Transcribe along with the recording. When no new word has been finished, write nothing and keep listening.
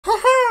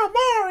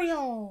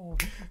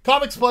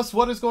Comics Plus,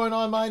 what is going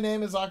on? My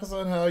name is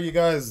Akasan. How are you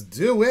guys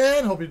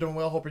doing? Hope you're doing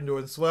well. Hope you're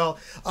doing swell.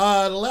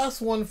 The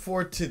last one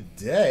for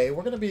today,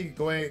 we're going to be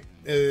going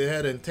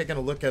ahead and taking a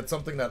look at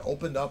something that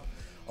opened up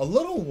a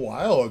little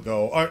while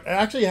ago. Or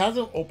actually, it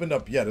hasn't opened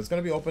up yet. It's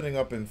going to be opening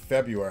up in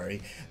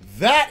February.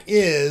 That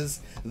is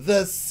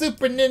the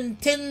Super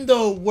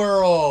Nintendo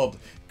World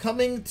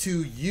coming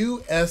to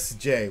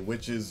USJ,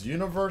 which is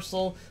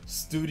Universal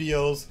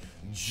Studios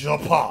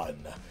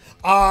Japan.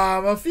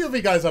 A few of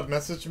you guys have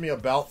messaged me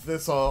about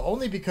this,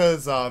 only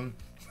because,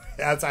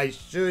 as I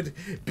should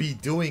be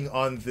doing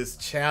on this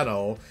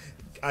channel,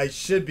 I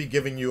should be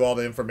giving you all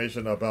the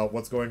information about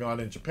what's going on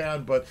in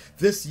Japan, but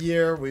this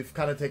year we've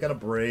kind of taken a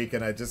break,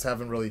 and I just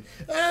haven't really,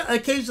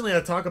 occasionally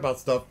I talk about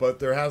stuff, but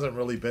there hasn't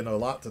really been a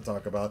lot to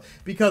talk about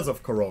because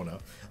of Corona.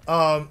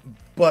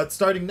 But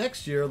starting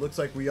next year, it looks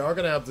like we are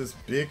going to have this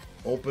big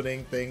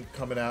opening thing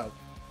coming out,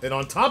 and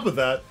on top of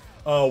that,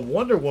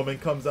 Wonder Woman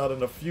comes out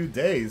in a few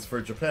days for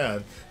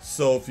Japan.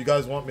 So if you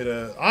guys want me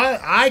to...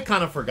 I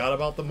kind of forgot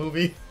about the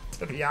movie,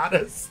 to be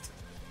honest.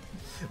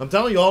 I'm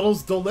telling you, all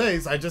those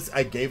delays, I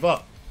gave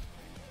up.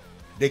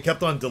 They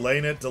kept on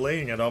delaying it.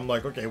 I'm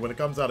like, okay, when it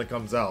comes out, it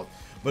comes out.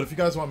 But if you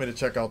guys want me to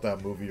check out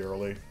that movie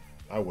early,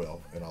 I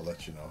will, and I'll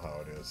let you know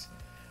how it is.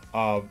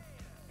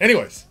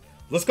 Anyways,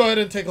 let's go ahead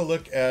and take a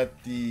look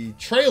at the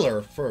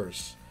trailer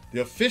first.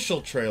 The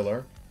official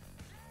trailer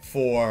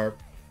for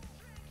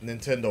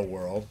Nintendo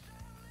World.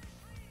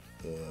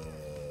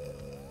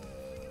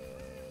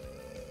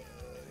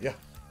 Yeah.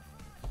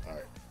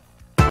 Alright.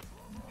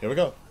 Here we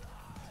go.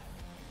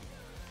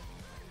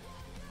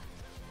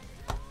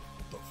 What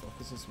the fuck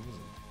is this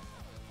music?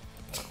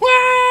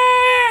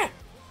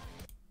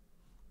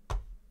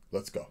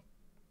 Let's go.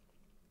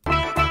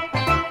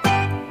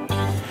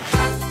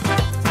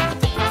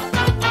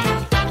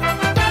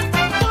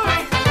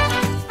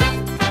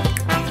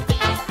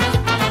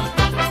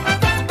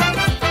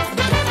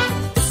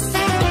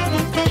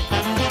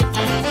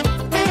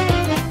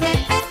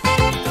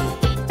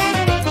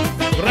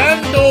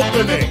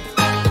 Opening.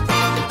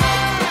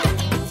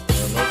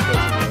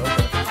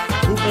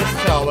 Koopa's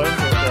Challenge.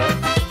 Okay.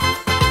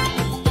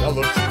 That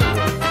looks cool.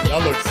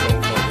 That looks so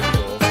fucking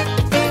cool.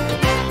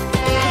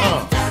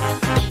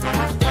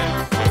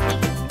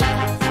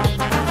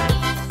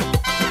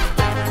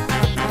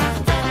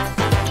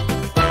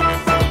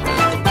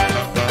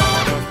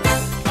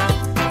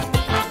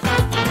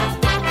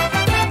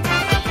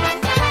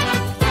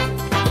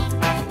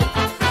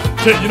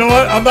 Shit, you know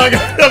what? I'm not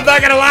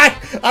gonna lie.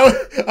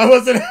 I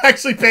wasn't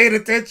actually paying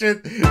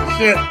attention.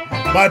 Shit,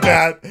 my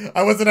bad.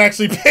 I wasn't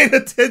actually paying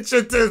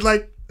attention to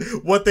like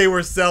what they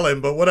were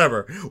selling, but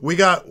whatever. We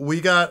got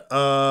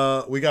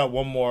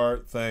one more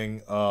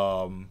thing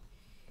to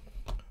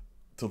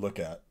look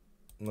at.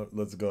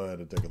 Let's go ahead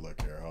and take a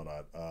look here. Hold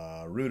on.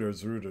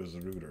 Rooters.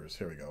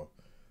 Here we go.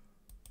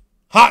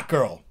 Hot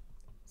girl.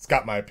 It's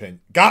got my opinion.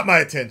 Got my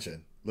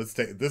attention. Let's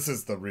take. This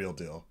is the real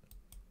deal.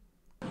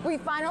 We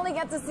finally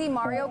get to see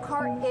Mario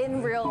Kart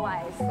in real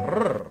life.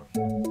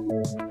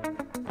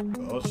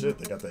 Oh shit,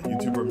 they got that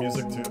YouTuber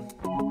music too.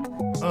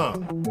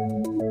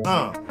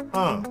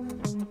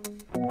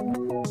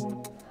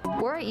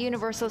 We're at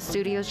Universal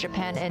Studios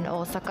Japan in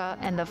Osaka,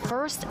 and the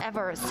first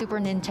ever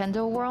Super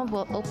Nintendo World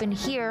will open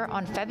here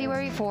on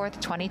February 4th,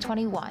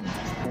 2021.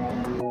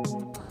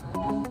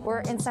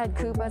 We're inside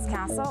Koopa's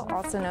castle,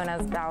 also known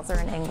as Bowser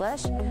in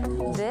English.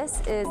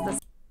 This is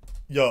the...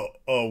 Yo,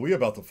 we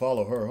about to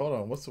follow her. Hold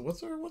on. What's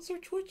her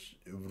Twitch?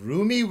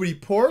 Rumi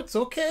Reports.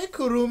 Okay,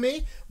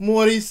 Kurumi,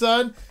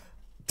 Mori-san.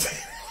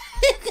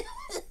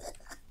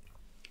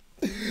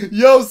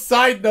 Yo,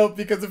 side note,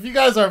 because if you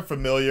guys aren't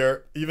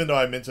familiar, even though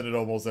I mention it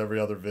almost every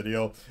other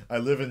video, I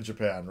live in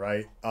Japan,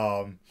 right?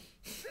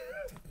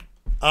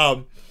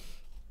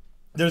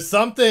 There's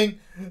something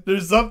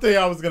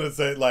I was gonna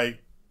say,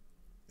 like,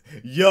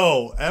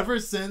 yo, ever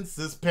since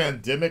this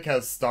pandemic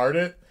has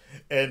started,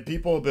 and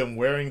people have been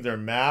wearing their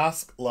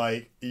mask,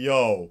 like,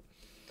 yo,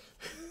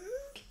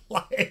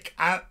 like,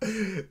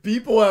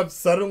 people have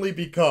suddenly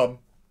become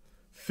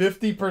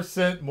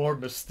 50% more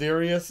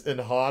mysterious and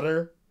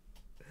hotter.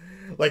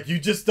 Like, you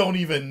just don't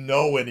even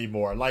know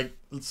anymore. Like,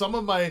 some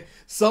of my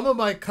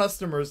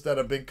customers that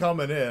have been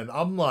coming in,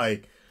 I'm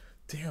like,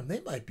 damn,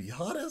 they might be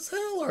hot as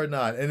hell or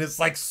not. And it's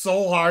like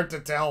so hard to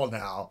tell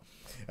now.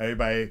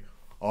 Everybody,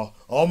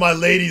 all my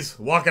ladies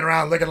walking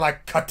around looking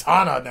like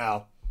Katana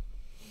now.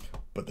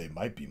 But they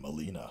might be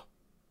Melina.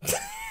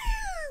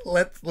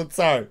 let's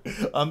sorry.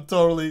 I'm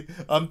totally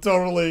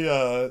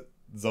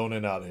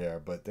zoning out here.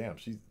 But damn,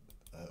 she's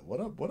what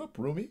up,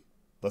 Rumi?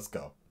 Let's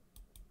go.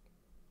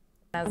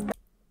 As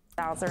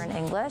Bowser in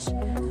English,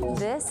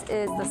 this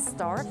is the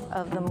start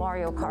of the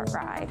Mario Kart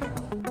ride.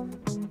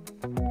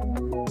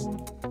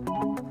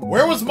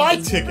 Where was my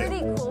ticket? It's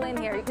pretty cool in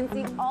here. You can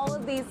see all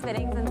of these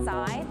fittings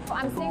inside.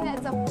 I'm seeing that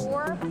it's a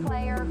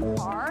 4-player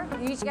car.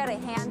 You each get a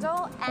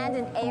handle and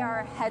an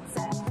AR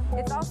headset.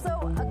 It's also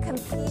a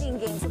competing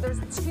game. So there's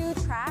 2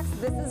 tracks.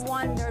 This is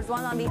one, there's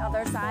one on the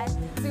other side.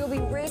 So you'll be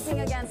racing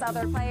against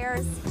other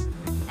players.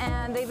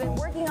 and they've been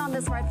working on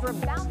this ride for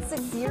about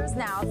 6 years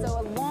now,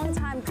 so a long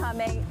time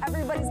coming.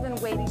 Everybody's been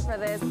waiting for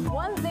this.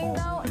 One thing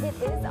though, it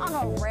is on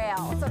a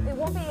rail, so it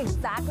won't be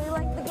exactly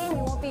like the game.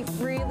 You won't be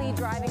freely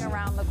driving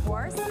around the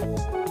course.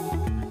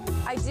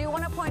 I do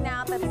want to point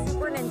out that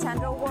Super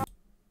Nintendo World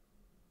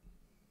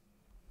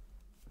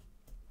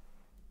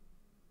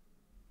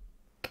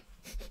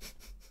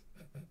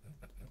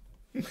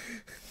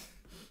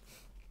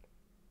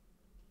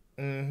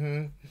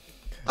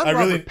I'm I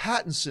Robert really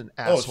Pattinson,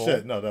 asshole. Oh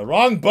shit, no, the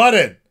wrong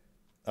button.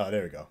 Oh,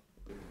 there we go.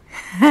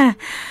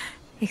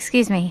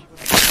 Excuse me.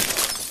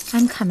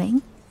 I'm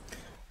coming.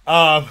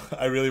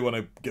 I really want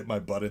to get my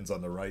buttons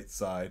on the right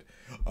side.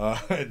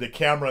 The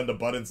camera and the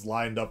buttons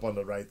lined up on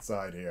the right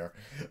side here.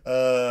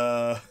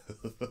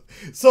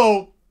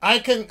 So I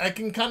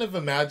can kind of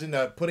imagine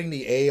that putting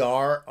the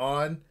AR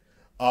on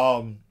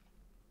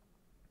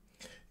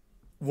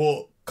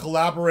will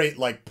collaborate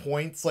like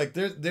points. Like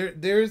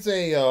there's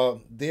a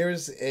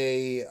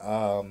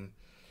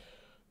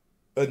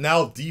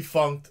now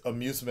defunct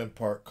amusement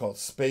park called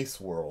Space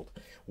World,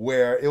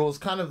 where it was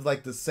kind of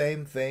like the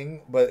same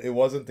thing, but it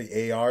wasn't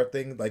the AR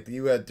thing. Like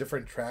you had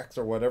different tracks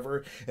or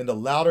whatever, and the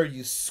louder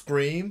you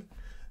scream,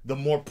 the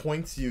more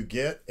points you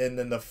get, and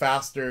then the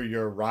faster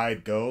your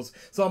ride goes.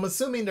 So I'm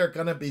assuming they're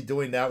gonna be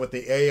doing that with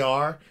the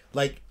AR.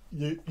 Like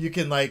you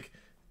can like,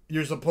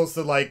 you're supposed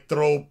to like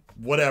throw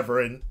whatever,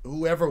 and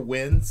whoever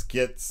wins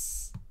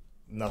gets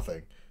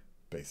nothing,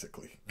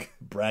 basically.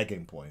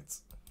 Bragging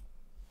points.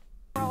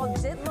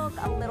 World did look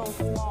a little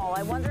small.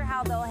 I wonder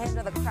how they'll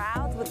handle the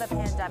crowds with the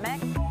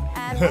pandemic.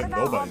 And what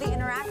about all the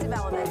interactive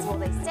elements? Will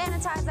they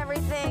sanitize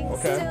everything?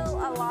 Okay. Still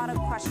a lot of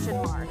question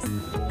marks.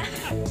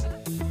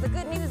 The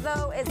good news,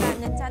 though, is that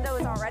Nintendo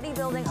is already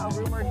building a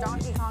rumored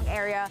Donkey Kong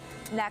area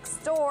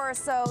next door,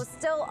 so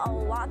still a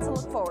lot to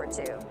look forward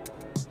to.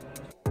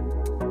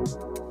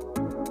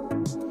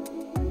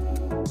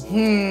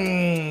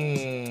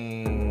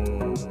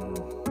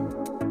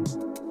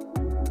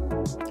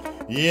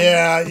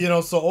 Yeah, you know,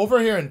 so over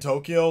here in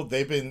Tokyo,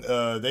 they've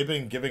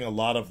been giving a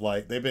lot of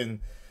like,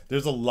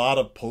 there's a lot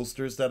of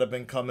posters that have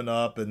been coming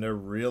up, and they're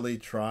really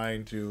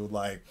trying to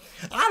like,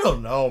 I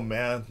don't know,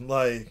 man,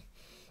 like,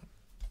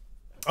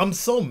 I'm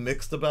so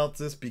mixed about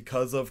this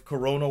because of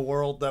Corona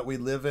world that we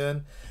live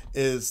in,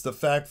 is the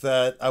fact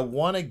that I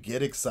want to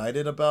get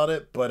excited about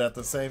it, but at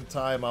the same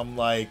time, I'm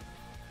like,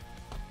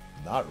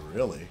 not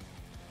really.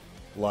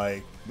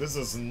 Like, this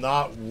is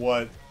not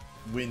what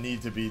we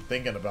need to be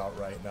thinking about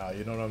right now,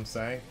 you know what I'm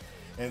saying?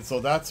 And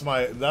so that's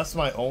my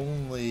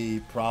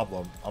only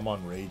problem. I'm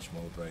on rage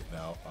mode right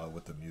now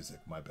with the music,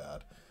 my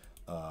bad.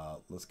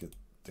 Let's get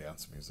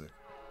dance music.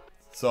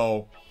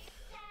 So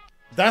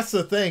that's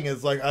the thing,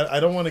 is like I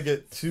don't want to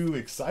get too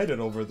excited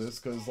over this,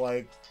 because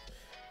like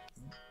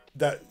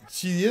that,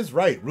 she is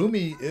right.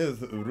 Rumi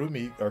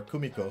or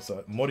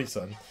Kumiko-san,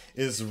 Mori-san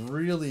is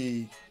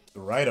really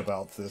right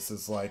about this.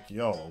 Is like,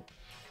 yo,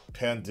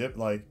 pandemic,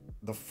 like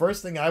the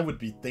first thing I would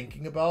be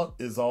thinking about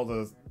is all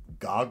the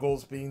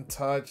goggles being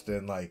touched,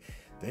 and like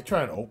they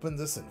try and open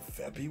this in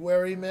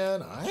February,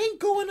 man. I ain't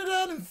going to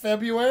that in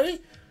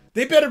February.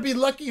 They better be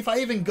lucky if I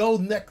even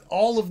go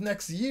all of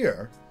next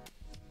year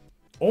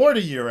or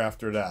the year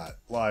after that.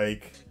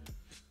 Like,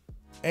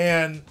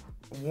 and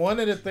one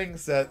of the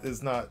things that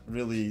is not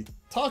really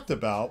talked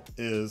about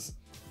is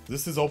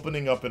this is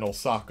opening up in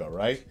Osaka,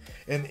 right?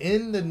 And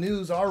in the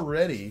news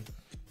already,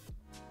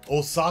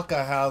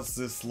 Osaka has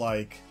this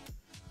like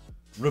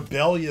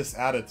rebellious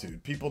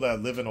attitude. People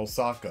that live in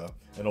Osaka,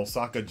 and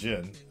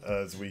Osaka-jin,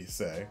 as we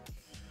say,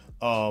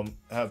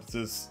 have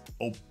this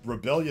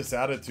rebellious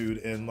attitude,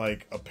 and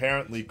like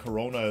apparently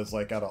Corona is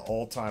like at an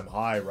all-time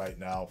high right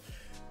now.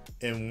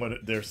 And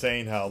what they're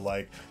saying, how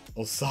like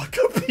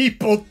Osaka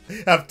people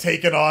have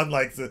taken on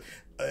like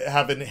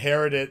have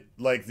inherited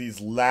like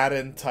these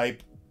Latin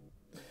type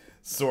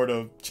sort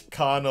of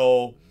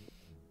Chicano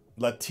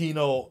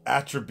Latino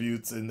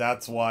attributes, and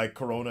that's why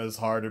Corona is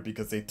harder,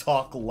 because they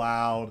talk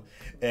loud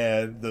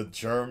and the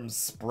germs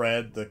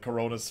spread, the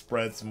Corona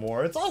spreads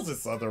more. It's all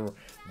this other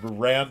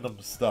random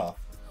stuff.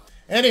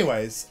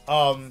 Anyways,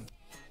 I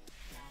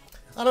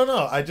don't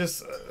know. I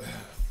just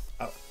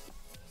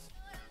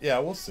yeah,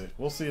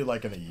 we'll see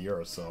like in a year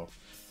or so.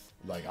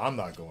 Like, I'm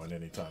not going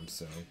anytime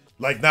soon.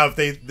 Like, now if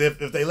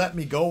they let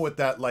me go with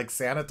that like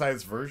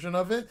sanitized version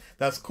of it,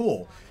 that's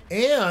cool.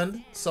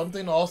 And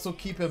something to also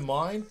keep in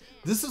mind,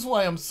 this is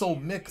why I'm so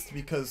mixed,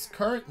 because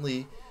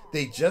currently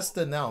they just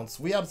announced,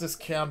 we have this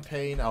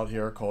campaign out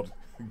here called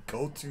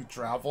Go-To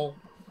Travel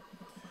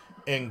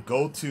and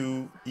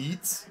Go-To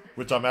Eats,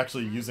 which I'm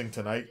actually using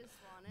tonight.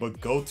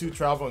 But Go-To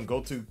Travel and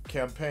Go-To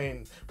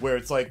Campaign, where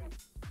it's like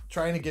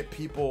trying to get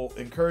people,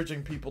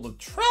 encouraging people to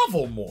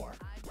travel more,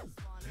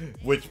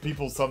 which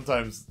people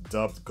sometimes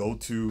dubbed Go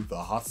to the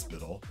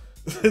Hospital.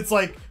 It's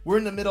like, we're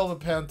in the middle of a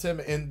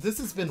pandemic, and this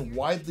has been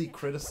widely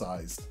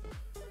criticized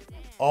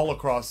all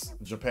across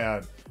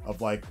Japan,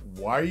 of like,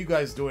 why are you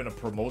guys doing a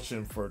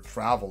promotion for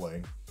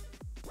traveling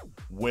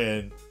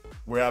when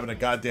we're having a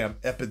goddamn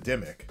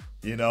epidemic,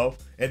 you know?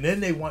 And then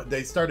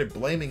they started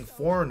blaming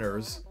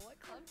foreigners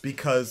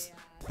because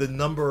the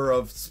number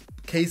of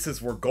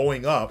cases were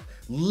going up.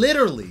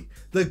 Literally,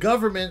 the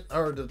government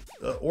or the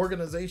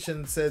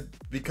organization said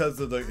because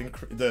of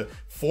the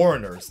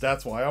foreigners.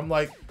 That's why. I'm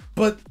like,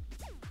 but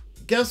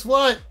guess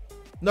what?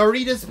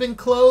 Narita's been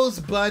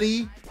closed,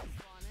 buddy.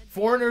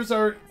 Foreigners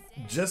are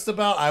just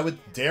about, I would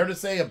dare to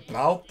say,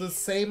 about the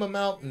same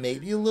amount,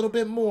 maybe a little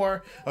bit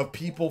more, of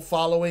people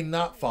following,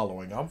 not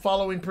following. I'm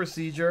following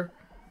procedure.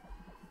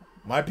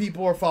 My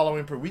people are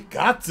following. We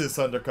got this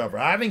undercover.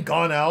 I haven't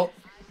gone out.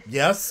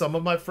 Yes, some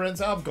of my friends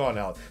have gone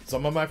out.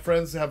 Some of my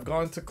friends have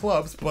gone to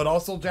clubs, but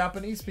also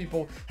Japanese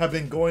people have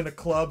been going to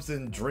clubs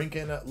and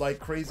drinking like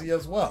crazy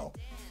as well.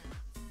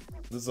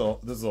 This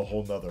is a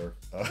whole nother,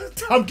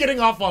 I'm getting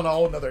off on a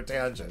whole nother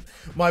tangent.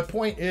 My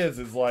point is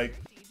like,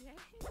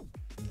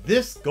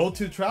 this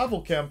Go-To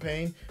Travel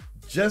campaign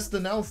just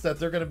announced that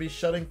they're going to be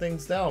shutting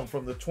things down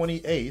from the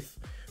 28th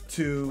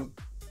to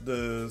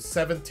the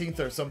 17th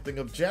or something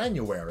of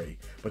January.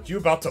 But you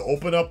about to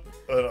open up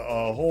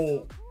a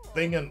whole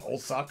thing in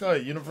Osaka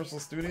at Universal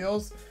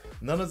Studios?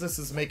 None of this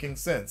is making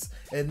sense.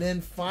 And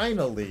then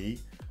finally,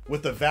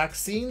 with the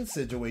vaccine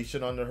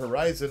situation on the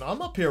horizon,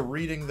 I'm up here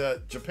reading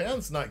that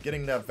Japan's not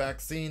getting that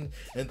vaccine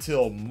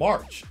until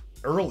March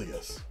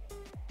earliest.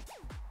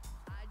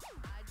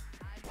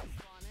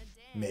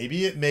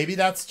 Maybe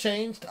that's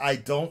changed. I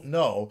don't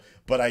know,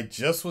 but I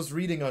just was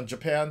reading on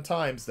Japan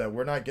Times that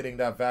we're not getting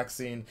that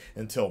vaccine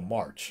until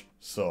March.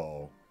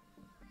 So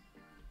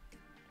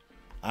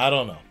I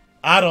don't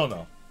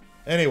know.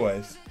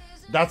 Anyways,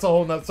 that's a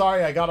whole nother.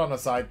 Sorry, I got on a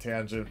side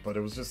tangent, but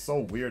it was just so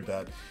weird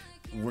that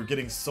we're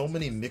getting so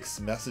many mixed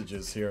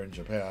messages here in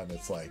Japan.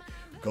 It's like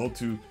go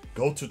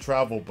to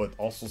travel, but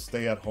also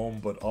stay at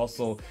home, but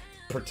also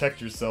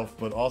protect yourself,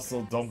 but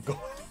also don't go.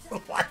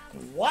 Like,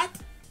 what?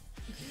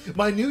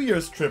 My New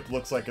Year's trip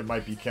looks like it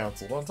might be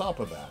canceled on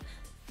top of that.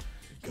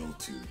 Go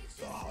to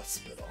the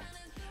hospital.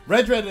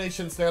 Red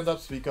Nation, stand up,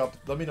 speak up.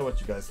 Let me know what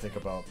you guys think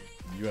about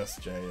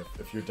USJ.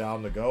 If you're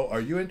down to go, are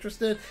you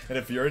interested? And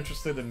if you're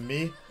interested in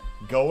me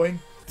going,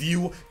 do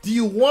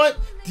you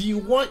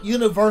want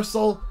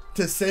Universal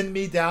to send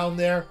me down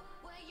there?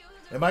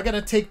 Am I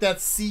gonna take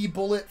that C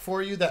bullet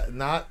for you? That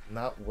not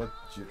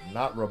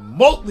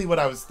remotely what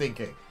I was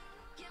thinking.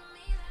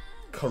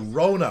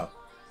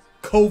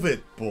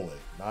 COVID bullet,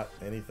 not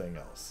anything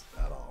else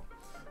at all.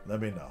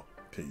 Let me know.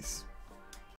 Peace.